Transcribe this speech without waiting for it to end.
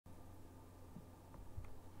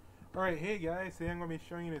Alright, hey guys, today I'm going to be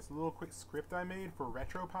showing you this little quick script I made for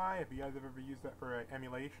RetroPie, if you guys have ever used that for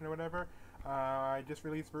emulation or whatever. I just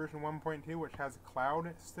released version 1.2, which has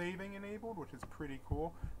cloud saving enabled, which is pretty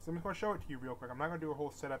cool. So I'm just going to show it to you real quick. I'm not going to do a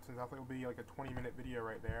whole setup since I think it will be like a 20-minute video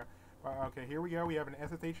right there. Okay, here we go. We have an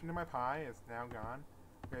SSH into my Pi. It's now gone.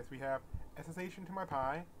 Okay, so we have SSH into my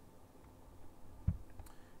Pi.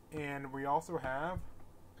 And we also have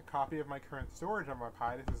a copy of my current storage on my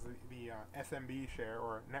Pi. This is the SMB share,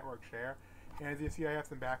 or network share. And as you see, I have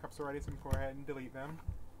some backups already, so I'm going to go ahead and delete them.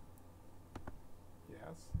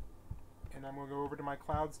 Yes. And I'm going to go over to my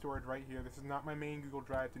cloud storage right here. This is not my main Google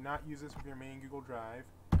Drive. Do not use this with your main Google Drive.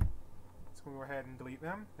 Just going to go ahead and delete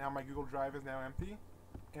them. Now my Google Drive is now empty,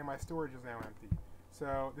 and my storage is now empty.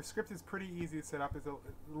 So the script is pretty easy to set up. There's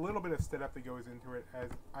a little bit of setup that goes into it, as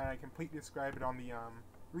I completely describe it on the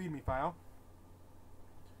README file.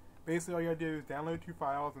 Basically, all you gotta do is download 2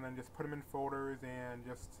 files and then just put them in folders and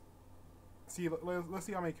just see. Let's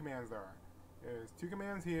see how many commands there are. There's 2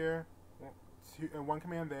 commands here, 1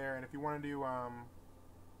 command there, and if you want to do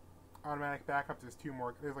automatic backups, there's 2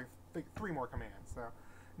 more. There's like 3 more commands. So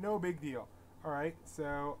no big deal. All right,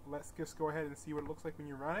 so let's just go ahead and see what it looks like when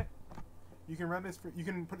you run it. You can run this. You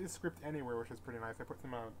can put this script anywhere, which is pretty nice. I put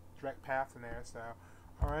some direct paths in there. So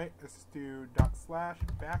all right, let's do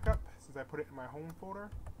 /backup since I put it in my home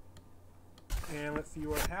folder. And let's see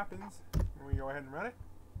what happens when we go ahead and run it.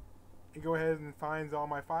 It goes ahead and finds all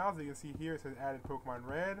my files. As you can see here, it says added Pokemon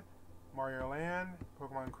Red, Mario Land,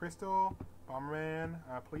 Pokemon Crystal, Bomberman,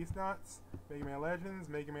 Police Nuts, Mega Man Legends,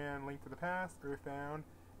 Mega Man Link to the Past, Earthbound,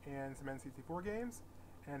 and some N64 games.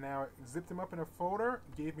 And now it zipped them up in a folder,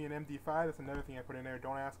 gave me an MD5. That's another thing I put in there.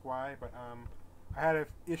 Don't ask why, but I had an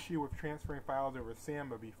issue with transferring files over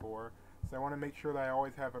Samba before, so I want to make sure that I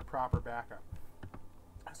always have a proper backup.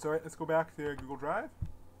 So let's go back to Google Drive.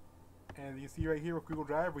 And you see right here with Google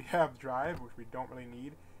Drive, we have Drive, which we don't really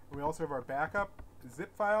need. And we also have our backup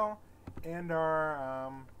zip file and our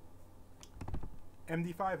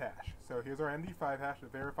MD5 hash. So here's our MD5 hash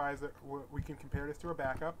that verifies that we can compare this to a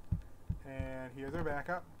backup. And here's our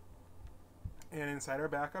backup. And inside our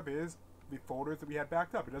backup is the folders that we had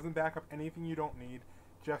backed up. It doesn't back up anything you don't need,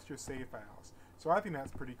 just your save files. So I think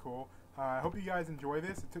that's pretty cool. I hope you guys enjoy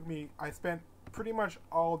this. I spent pretty much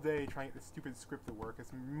all day trying to get this stupid script to work.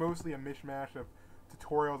 It's mostly a mishmash of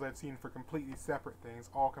tutorials I've seen for completely separate things,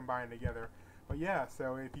 all combined together. But yeah,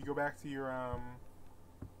 so if you go back to your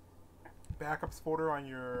backups folder on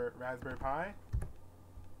your Raspberry Pi,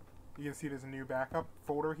 you can see there's a new backup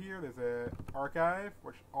folder here. There's a archive,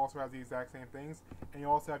 which also has the exact same things. And you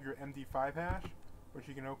also have your MD5 hash, which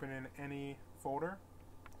you can open in any folder.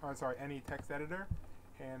 Any text editor.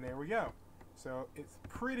 And there we go. So it's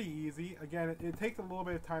pretty easy. Again, it takes a little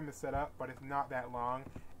bit of time to set up, but it's not that long.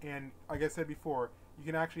 And like I said before, you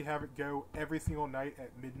can actually have it go every single night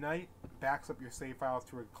at midnight, backs up your save files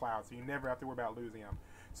to a cloud, so you never have to worry about losing them.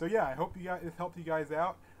 So yeah, I hope it helped you guys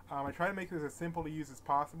out. I try to make this as simple to use as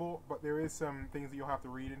possible, but there is some things that you'll have to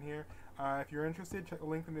read in here. If you're interested, check the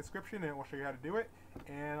link in the description and it will show you how to do it.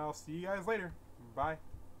 And I'll see you guys later. Bye.